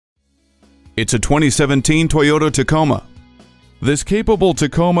It's a 2017 Toyota Tacoma. This capable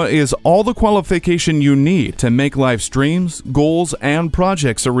Tacoma is all the qualification you need to make life's dreams, goals, and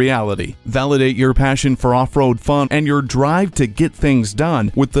projects a reality. Validate your passion for off-road fun and your drive to get things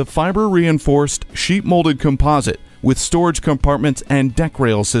done with the fiber-reinforced, sheet-molded composite with storage compartments and deck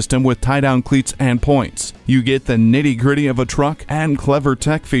rail system with tie-down cleats and points. You get the nitty-gritty of a truck and clever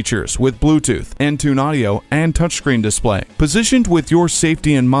tech features with Bluetooth, N-Tune audio, and touchscreen display. Positioned with your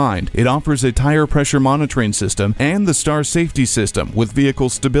safety in mind, it offers a tire pressure monitoring system and the Star Safety System with vehicle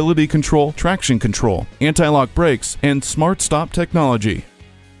stability control, traction control, anti-lock brakes, and smart stop technology.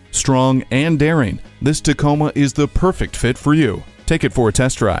 Strong and daring, this Tacoma is the perfect fit for you. Take it for a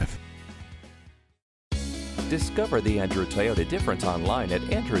test drive. Discover the Andrew Toyota difference online at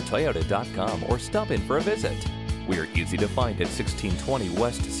andrewtoyota.com or stop in for a visit. We are easy to find at 1620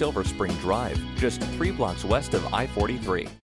 West Silver Spring Drive, just 3 blocks west of I-43.